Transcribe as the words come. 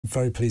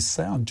very pleased to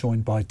say I'm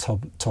joined by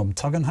Tom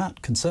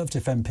Tugendhat,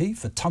 Conservative MP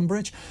for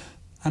Tunbridge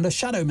and a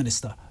Shadow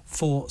Minister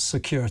for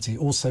Security,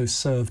 also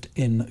served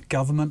in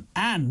government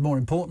and, more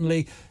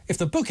importantly, if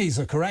the bookies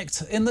are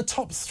correct, in the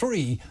top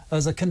 3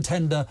 as a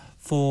contender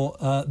for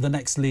the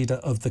next leader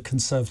of the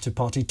Conservative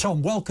Party.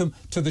 Tom, welcome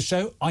to the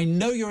show. I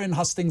know you're in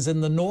hustings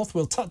in the north.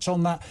 We'll touch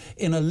on that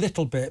in a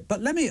little bit. But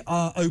let me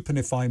open,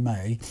 if I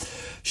may.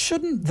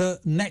 Shouldn't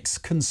the next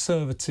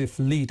Conservative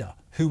leader,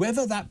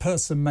 whoever that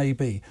person may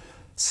be,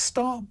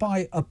 start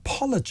by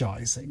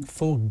apologising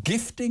for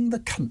gifting the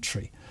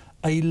country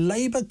a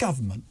Labour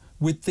government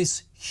with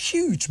this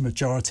huge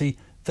majority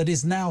that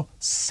is now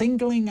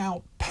singling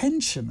out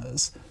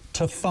pensioners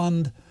to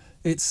fund,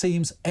 it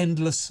seems,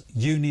 endless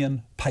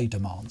union pay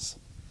demands?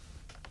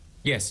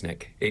 Yes,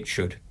 Nick, it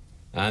should.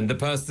 And the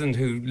person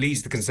who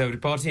leads the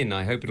Conservative Party, and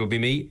I hope it'll be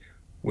me,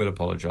 will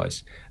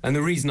apologise. And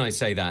the reason I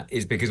say that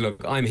is because,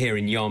 look, I'm here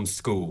in Yarm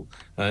School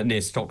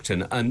near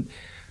Stockton, and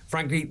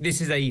frankly,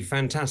 this is a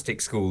fantastic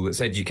school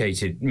that's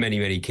educated many,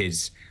 many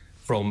kids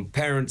from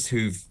parents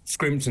who've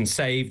scrimped and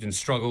saved and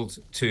struggled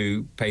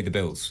to pay the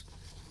bills.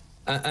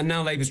 And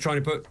now Labour's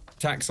trying to put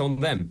tax on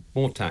them,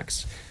 more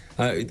tax.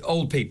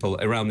 Old people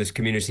around this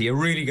community are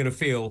really going to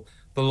feel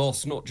the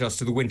loss, not just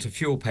of the winter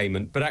fuel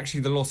payment, but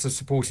actually the loss of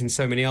support in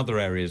so many other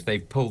areas.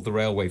 They've pulled the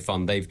railway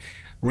fund. They've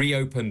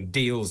reopened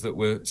deals that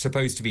were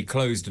supposed to be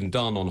closed and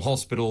done on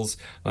hospitals,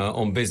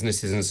 on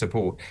businesses and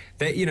support.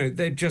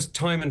 They're just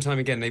time and time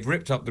again, they've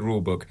ripped up the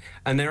rule book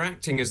and they're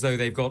acting as though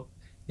they've got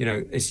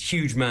this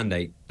huge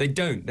mandate. They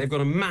don't. They've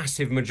got a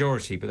massive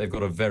majority, but they've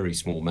got a very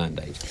small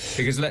mandate.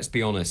 Because let's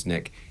be honest,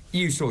 Nick,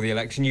 you saw the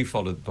election, you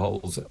followed the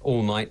polls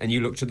all night, and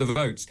you looked at the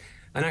votes.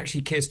 And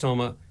actually, Keir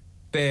Starmer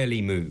barely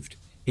moved.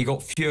 He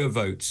got fewer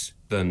votes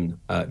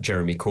than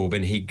Jeremy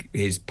Corbyn.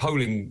 His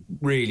polling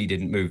really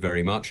didn't move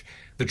very much.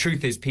 The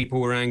truth is, people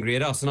were angry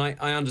at us, and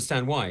I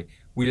understand why.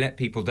 We let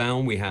people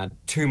down. We had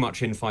too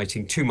much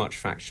infighting, too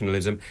much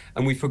factionalism,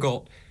 and we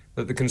forgot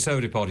that the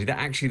Conservative Party,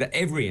 that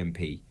every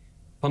MP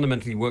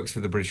fundamentally works for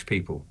the British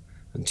people.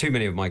 And too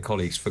many of my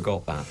colleagues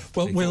forgot that.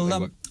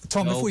 Well,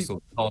 Tom, if we...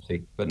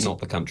 party, but not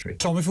the country.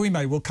 Tom, if we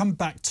may, we'll come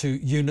back to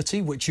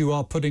unity, which you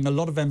are putting a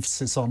lot of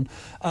emphasis on.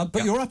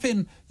 But you're up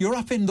in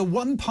the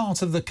one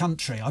part of the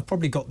country, I've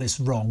probably got this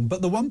wrong,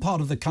 but the one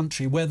part of the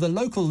country where the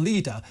local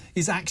leader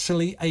is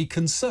actually a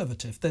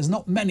Conservative. There's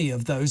not many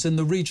of those in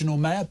the regional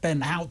mayor,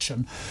 Ben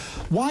Houchen.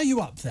 Why are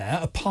you up there,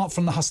 apart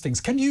from the hustings?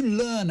 Can you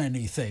learn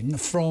anything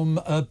from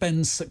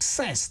Ben's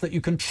success that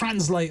you can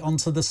translate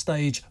onto the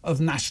stage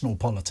of national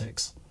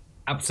politics?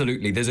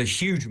 Absolutely. There's a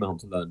huge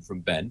amount to learn from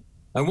Ben.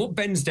 And what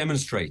Ben's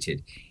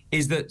demonstrated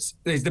is that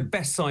there's the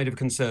best side of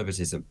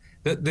conservatism,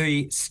 that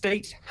the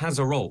state has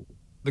a role,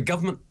 the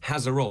government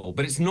has a role,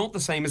 but it's not the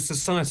same as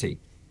society.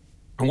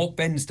 And what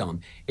Ben's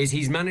done is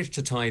he's managed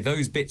to tie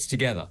those bits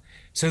together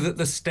so that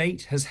the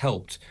state has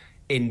helped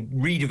in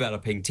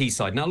redeveloping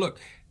Teesside. Now, look,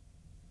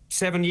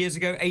 8 years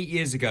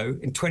ago,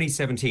 in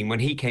 2017, when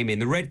he came in,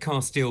 the Redcar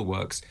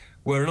Steelworks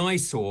were an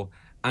eyesore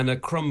and a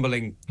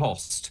crumbling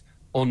cost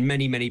on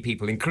many, many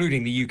people,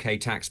 including the UK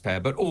taxpayer,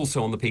 but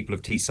also on the people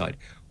of Teesside.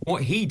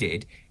 What he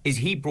did is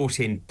he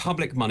brought in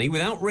public money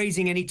without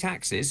raising any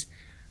taxes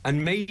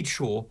and made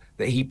sure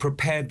that he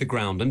prepared the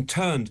ground and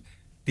turned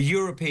the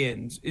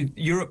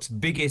Europe's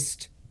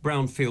biggest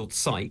brownfield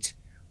site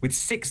with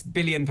 £6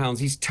 billion.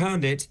 He's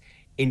turned it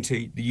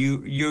into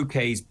the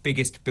UK's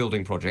biggest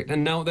building project.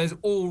 And now there's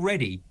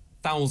already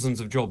thousands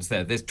of jobs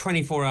there. There's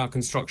 24-hour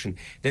construction.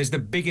 There's the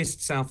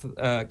biggest South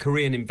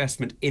Korean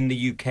investment in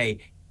the UK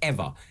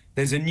ever.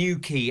 There's a new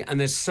key and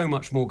there's so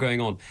much more going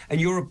on. And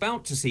you're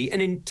about to see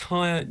an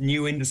entire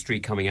new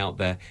industry coming out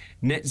there,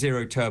 net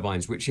zero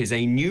turbines, which is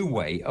a new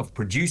way of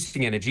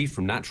producing energy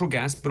from natural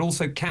gas, but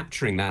also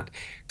capturing that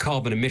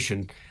carbon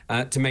emission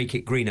to make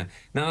it greener.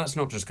 Now, that's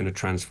not just going to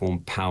transform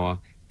power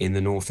in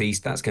the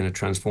northeast, that's going to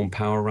transform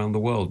power around the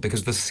world,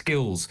 because the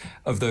skills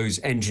of those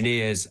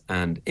engineers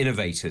and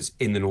innovators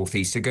in the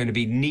northeast are going to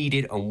be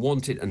needed and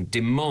wanted and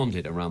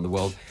demanded around the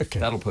world. Okay.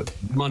 That'll put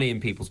money in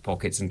people's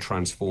pockets and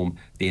transform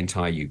the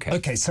entire UK.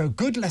 OK, so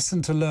good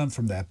lesson to learn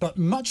from there. But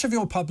much of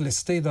your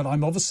publicity that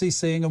I'm obviously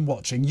seeing and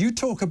watching, you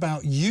talk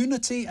about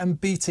unity and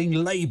beating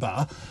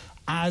Labour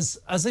as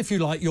if you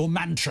like, your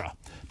mantra.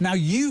 Now,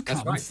 you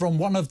come from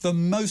one of the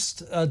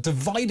most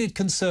divided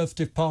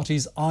Conservative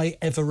parties I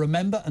ever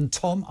remember. And,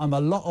 Tom, I'm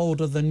a lot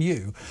older than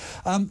you.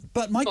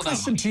 But my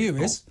question to you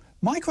is,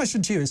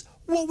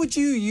 what would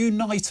you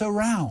unite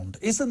around?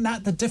 Isn't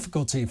that the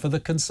difficulty for the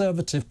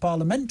Conservative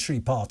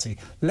Parliamentary Party,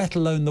 let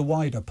alone the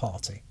wider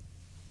party?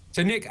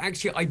 So, Nick,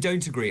 actually, I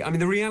don't agree. I mean,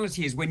 the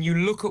reality is when you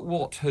look at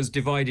what has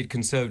divided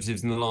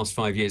Conservatives in the last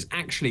 5 years,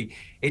 actually,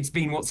 it's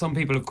been what some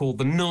people have called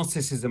the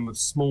narcissism of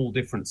small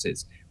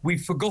differences.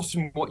 We've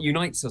forgotten what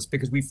unites us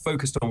because we've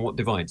focused on what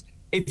divides.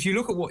 If you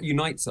look at what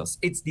unites us,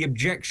 it's the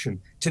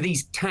objection to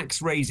these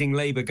tax-raising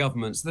Labour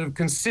governments that have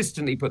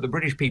consistently put the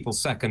British people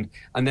second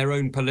and their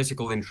own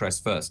political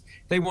interests first.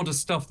 They want to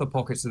stuff the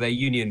pockets of their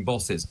union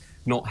bosses,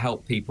 not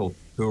help people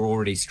who are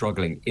already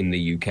struggling in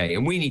the UK.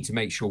 And we need to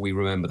make sure we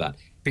remember that.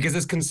 Because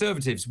as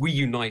Conservatives, we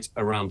unite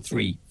around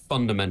three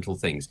fundamental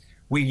things.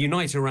 We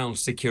unite around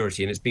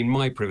security, and it's been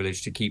my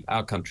privilege to keep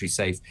our country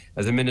safe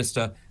as a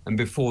minister, and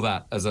before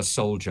that as a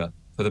soldier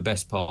for the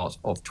best part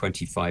of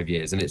 25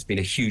 years, and it's been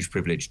a huge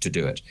privilege to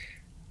do it.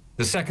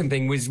 The second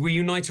thing was we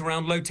unite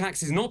around low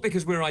taxes, not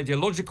because we're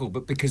ideological,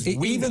 but because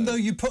we Even though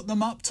you put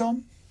them up,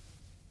 Tom?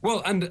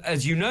 Well, and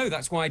as you know,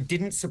 that's why I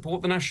didn't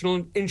support the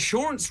national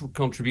insurance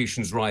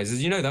contributions rise.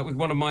 As you know, that was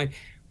one of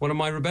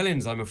my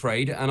rebellions, I'm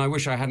afraid, and I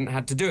wish I hadn't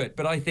had to do it.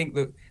 But I think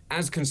that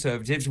as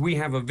Conservatives, we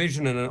have a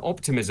vision and an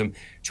optimism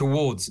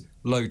towards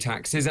low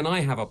taxes, and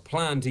I have a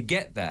plan to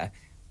get there,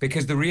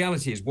 because the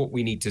reality is what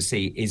we need to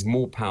see is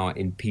more power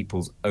in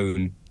people's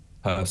own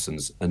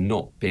persons and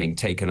not being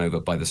taken over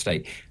by the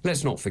state.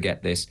 Let's not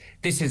forget this.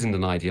 This isn't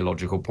an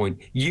ideological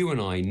point. You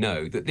and I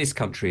know that this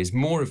country is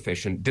more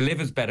efficient,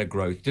 delivers better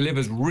growth,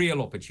 delivers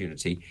real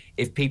opportunity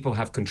if people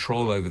have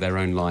control over their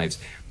own lives.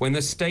 When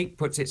the state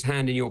puts its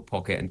hand in your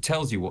pocket and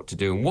tells you what to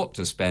do and what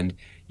to spend,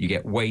 you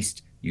get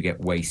waste, you get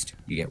waste,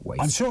 you get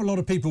waste. I'm sure a lot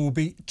of people will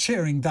be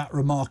cheering that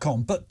remark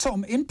on. But,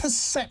 Tom, in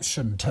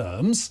perception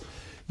terms,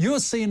 you're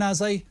seen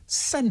as a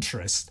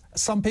centrist.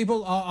 Some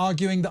people are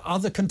arguing that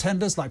other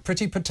contenders like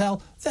Priti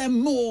Patel, they're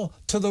more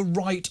to the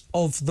right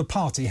of the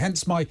party,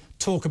 hence my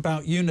talk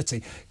about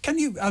unity. Can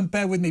you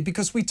bear with me?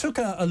 Because we took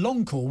a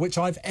long call, which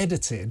I've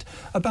edited,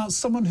 about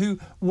someone who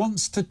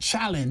wants to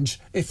challenge,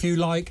 if you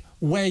like,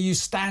 where you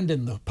stand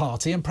in the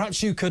party. And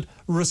perhaps you could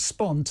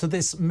respond to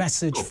this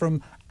message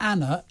from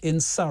Anna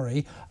in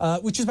Surrey,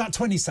 which is about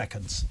 20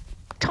 seconds.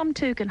 Tom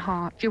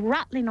Tugendhat, you're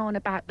rattling on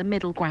about the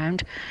middle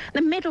ground.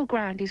 The middle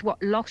ground is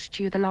what lost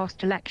you the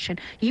last election.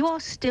 You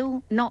are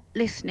still not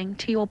listening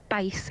to your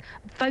base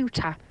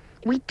voter.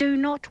 We do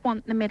not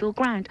want the middle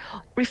ground.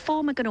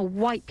 Reform are going to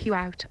wipe you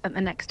out at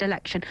the next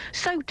election.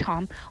 So,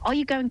 Tom, are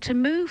you going to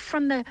move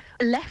from the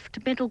left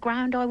middle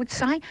ground, I would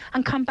say,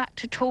 and come back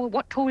to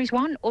what Tories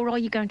want, or are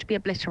you going to be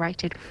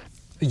obliterated?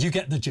 You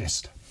get the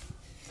gist.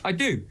 I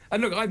do.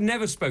 And look, I've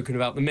never spoken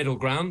about the middle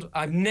ground.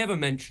 I've never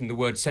mentioned the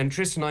word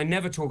centrist, and I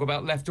never talk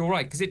about left or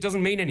right, because it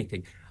doesn't mean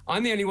anything.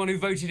 I'm the only one who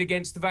voted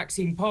against the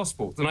vaccine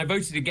passport, and I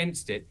voted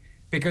against it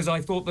because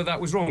I thought that that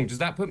was wrong. Does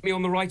that put me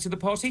on the right of the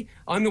party?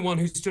 I'm the one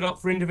who stood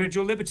up for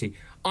individual liberty.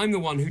 I'm the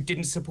one who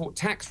didn't support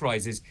tax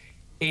rises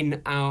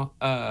in our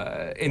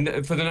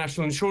for the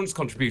national insurance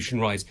contribution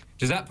rise.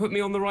 Does that put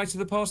me on the right of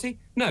the party?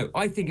 No,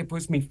 I think it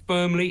puts me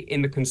firmly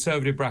in the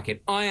Conservative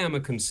bracket. I am a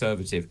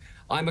Conservative.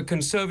 I'm a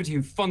Conservative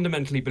who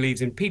fundamentally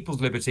believes in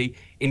people's liberty,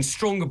 in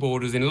stronger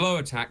borders, in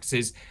lower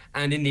taxes,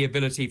 and in the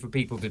ability for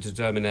people to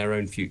determine their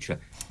own future.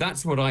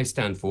 That's what I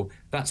stand for.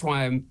 That's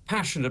why I'm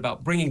passionate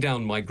about bringing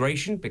down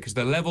migration, because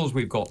the levels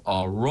we've got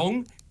are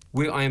wrong.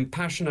 I am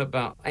passionate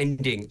about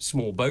ending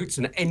small boats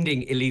and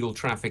ending illegal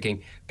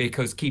trafficking,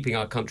 because keeping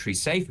our country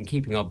safe and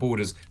keeping our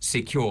borders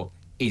secure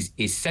is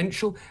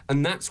essential.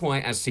 And that's why,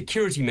 as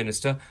Security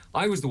Minister,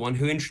 I was the one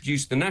who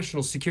introduced the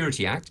National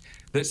Security Act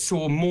that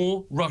saw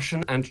more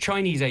Russian and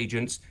Chinese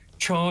agents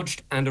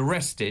charged and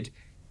arrested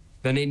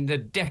than in the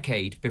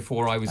decade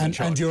before I was in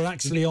charge. And you're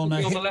actually on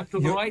the left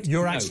or the right?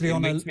 You're no, actually it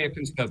on makes me a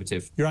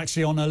Conservative. You're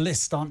actually on a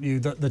list, aren't you,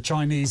 that the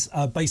Chinese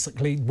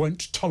basically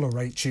won't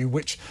tolerate you,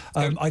 which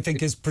I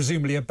think is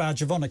presumably a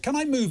badge of honour. Can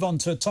I move on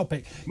to a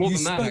topic? More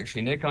than that,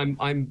 actually, Nick. I'm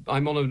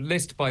on a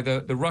list by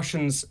the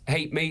Russians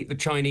hate me, the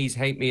Chinese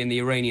hate me, and the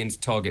Iranians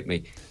target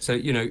me. So,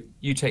 you know,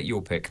 you take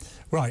your pick.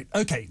 Right,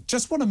 OK,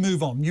 just want to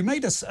move on. You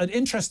made an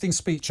interesting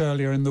speech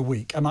earlier in the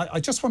week, and I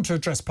just want to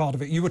address part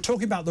of it. You were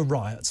talking about the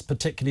riots,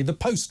 particularly the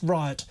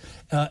post-riot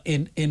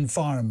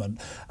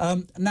environment.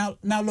 Now,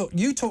 look,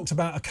 you talked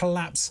about a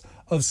collapse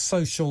of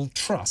social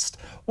trust.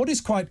 What is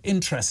quite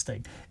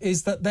interesting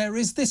is that there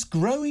is this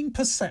growing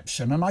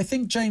perception, and I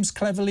think James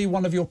Cleverly,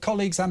 one of your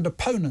colleagues and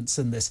opponents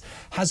in this,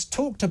 has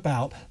talked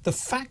about the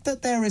fact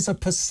that there is a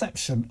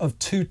perception of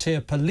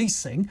two-tier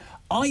policing.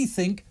 I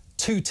think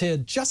two-tier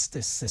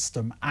justice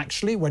system,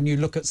 actually, when you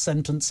look at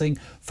sentencing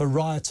for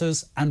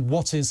rioters and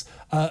what is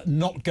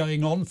not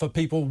going on for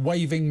people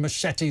waving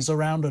machetes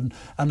around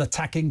and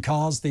attacking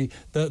cars. The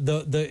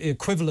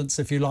equivalence,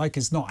 if you like,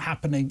 is not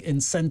happening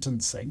in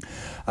sentencing.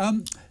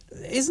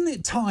 Isn't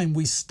it time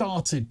we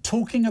started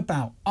talking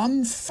about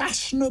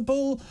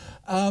unfashionable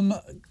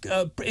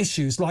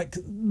issues like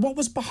what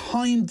was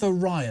behind the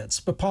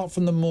riots, apart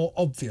from the more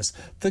obvious,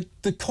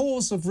 the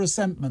cause of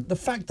resentment, the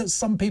fact that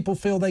some people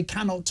feel they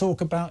cannot talk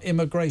about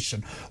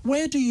immigration?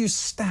 Where do you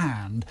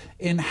stand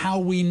in how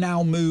we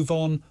now move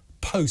on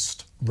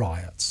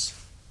post-riots?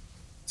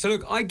 So,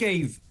 look, I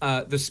gave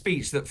the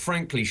speech that,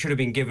 frankly, should have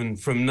been given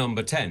from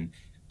number 10.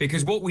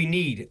 Because what we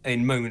need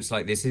in moments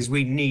like this is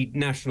we need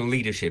national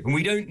leadership. And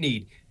we don't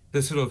need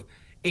the sort of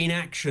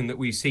inaction that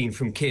we've seen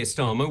from Keir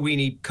Starmer. We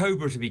need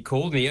Cobra to be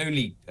called, and he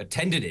only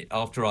attended it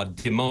after I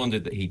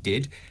demanded that he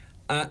did.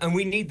 And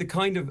we need the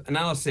kind of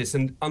analysis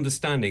and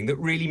understanding that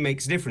really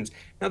makes a difference.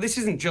 Now, this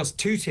isn't just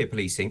two-tier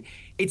policing,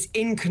 it's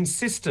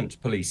inconsistent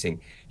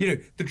policing. You know,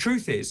 the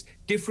truth is,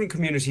 different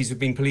communities have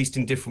been policed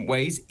in different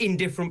ways, in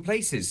different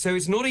places. So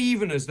it's not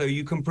even as though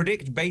you can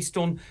predict based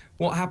on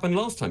what happened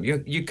last time.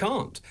 You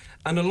can't.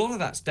 And a lot of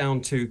that's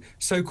down to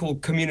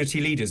so-called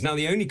community leaders. Now,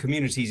 the only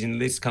communities in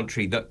this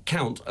country that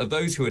count are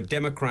those who are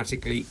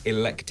democratically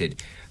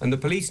elected. And the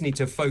police need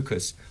to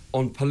focus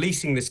on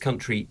policing this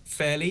country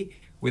fairly,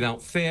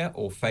 without fear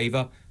or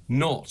favour,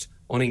 not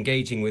on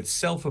engaging with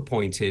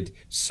self-appointed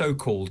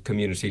so-called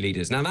community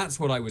leaders. Now, that's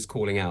what I was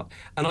calling out.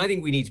 And I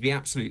think we need to be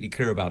absolutely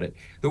clear about it,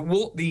 that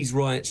what these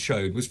riots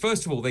showed was,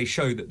 first of all, they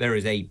showed that there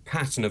is a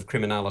pattern of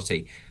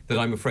criminality that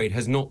I'm afraid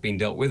has not been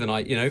dealt with. And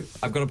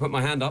I've got to put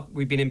my hand up.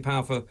 We've been in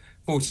power for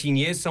 14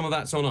 years. Some of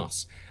that's on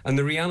us. And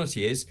the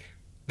reality is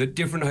that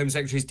different Home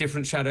Secretaries,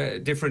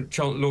 different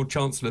Lord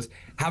Chancellors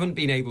haven't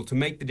been able to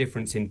make the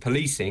difference in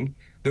policing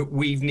that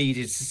we've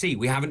needed to see.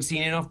 We haven't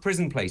seen enough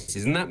prison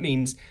places. And that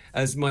means,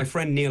 as my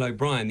friend Neil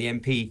O'Brien, the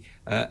MP,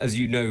 as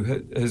you know,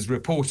 has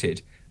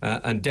reported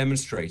and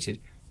demonstrated,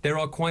 there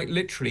are quite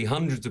literally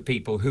hundreds of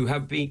people who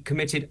have been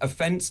committed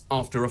offence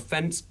after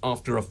offence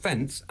after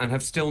offence and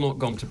have still not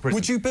gone to prison.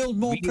 Would you build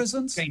more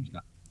prisons? Change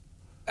that.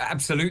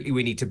 Absolutely,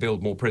 we need to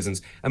build more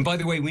prisons. And by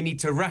the way, we need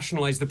to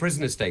rationalise the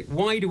prison estate.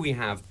 Why do we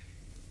have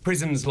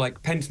prisons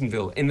like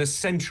Pentonville in the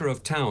centre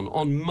of town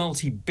on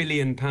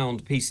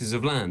multi-billion-pound pieces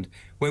of land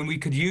when we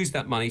could use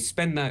that money,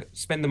 spend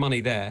the money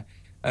there,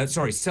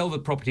 sell the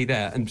property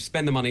there and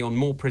spend the money on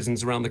more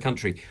prisons around the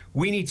country?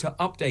 We need to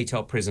update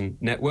our prison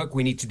network.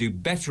 We need to do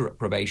better at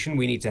probation.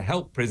 We need to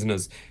help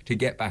prisoners to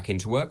get back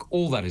into work.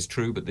 All that is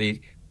true, but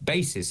the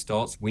basis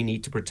starts, we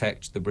need to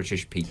protect the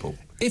British people.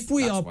 If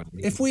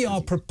we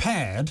are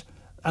prepared,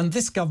 and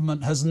this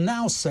government has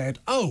now said,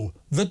 oh,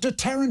 the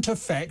deterrent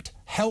effect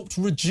helped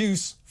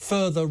reduce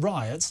further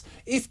riots.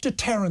 If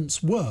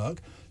deterrents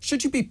work,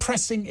 should you be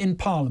pressing in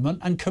Parliament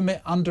and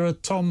commit under a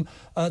Tom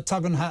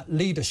Tugendhat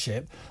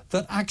leadership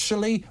that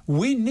actually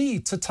we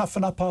need to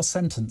toughen up our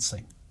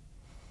sentencing?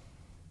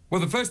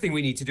 Well, the first thing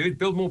we need to do is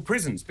build more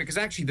prisons, because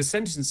actually the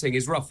sentencing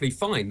is roughly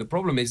fine. The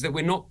problem is that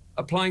we're not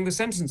applying the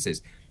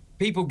sentences.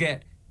 People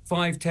get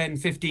 5, 10,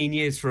 15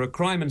 years for a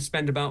crime and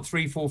spend about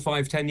 3, 4,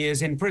 5, 10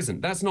 years in prison.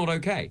 That's not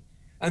okay.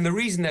 And the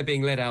reason they're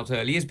being let out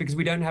early is because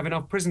we don't have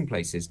enough prison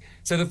places.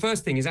 So the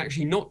first thing is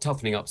actually not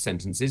toughening up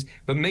sentences,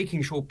 but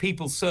making sure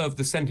people serve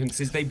the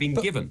sentences they've been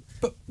given.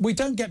 But we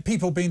don't get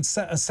people being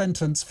set a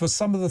sentence for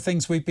some of the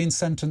things we've been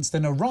sentenced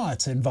in a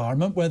riot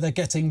environment where they're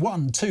getting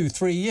 1, 2,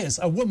 3 years.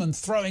 A woman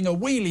throwing a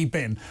wheelie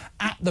bin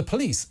at the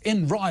police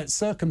in riot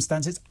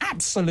circumstances,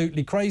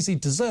 absolutely crazy,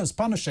 deserves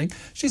punishing.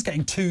 She's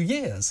getting 2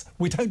 years.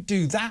 We don't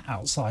do that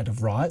outside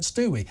of riots,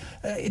 do we?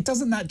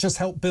 Doesn't that just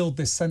help build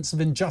this sense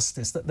of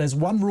injustice, that there's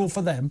one rule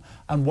for them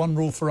and one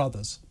rule for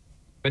others?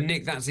 But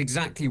Nick, that's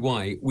exactly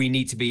why we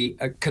need to be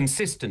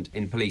consistent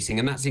in policing.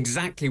 And that's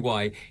exactly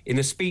why in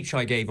the speech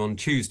I gave on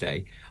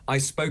Tuesday, I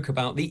spoke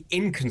about the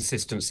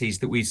inconsistencies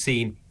that we've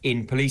seen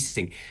in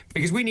policing.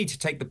 Because we need to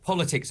take the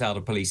politics out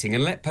of policing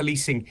and let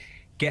policing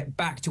get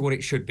back to what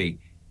it should be.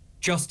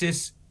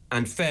 Justice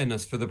and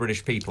fairness for the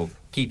British people,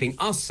 keeping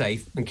us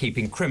safe and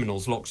keeping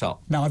criminals locked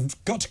up. Now,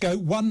 I've got to go.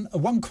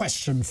 One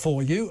question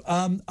for you.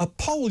 A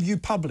poll you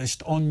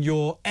published on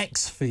your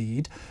X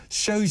feed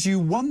shows you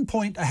 1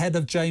 point ahead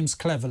of James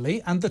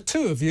Cleverly and the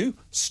two of you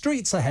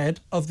streets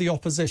ahead of the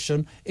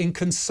opposition in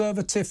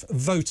Conservative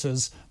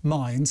voters'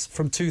 minds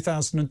from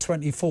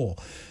 2024.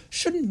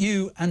 Shouldn't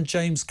you and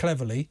James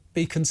Cleverly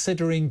be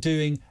considering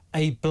doing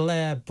a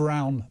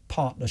Blair-Brown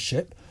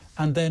partnership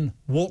and then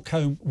walk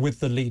home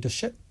with the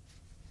leadership?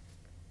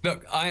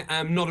 Look, I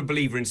am not a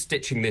believer in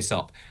stitching this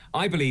up.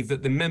 I believe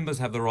that the members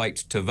have the right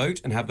to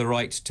vote and have the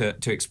right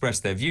to express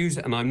their views,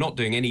 and I'm not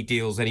doing any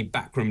deals, any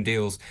backroom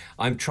deals.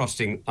 I'm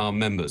trusting our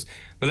members.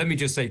 But let me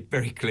just say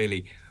very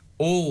clearly,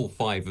 all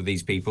 5 of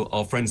these people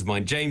are friends of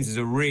mine. James is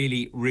a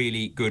really,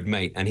 really good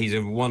mate, and he's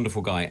a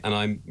wonderful guy. And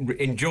I'm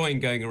enjoying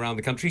going around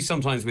the country,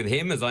 sometimes with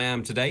him, as I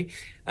am today,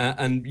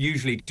 and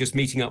usually just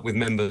meeting up with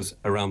members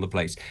around the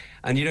place.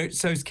 And, you know,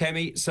 so's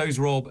Kemi, so's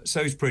Rob,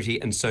 so's Pretty,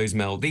 and so's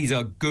Mel. These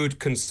are good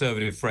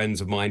Conservative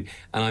friends of mine,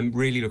 and I'm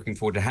really looking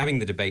forward to having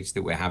the debates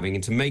that we're having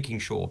and to making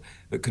sure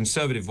that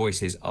Conservative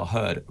voices are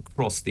heard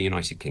across the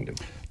United Kingdom.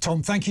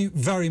 Tom, thank you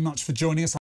very much for joining us.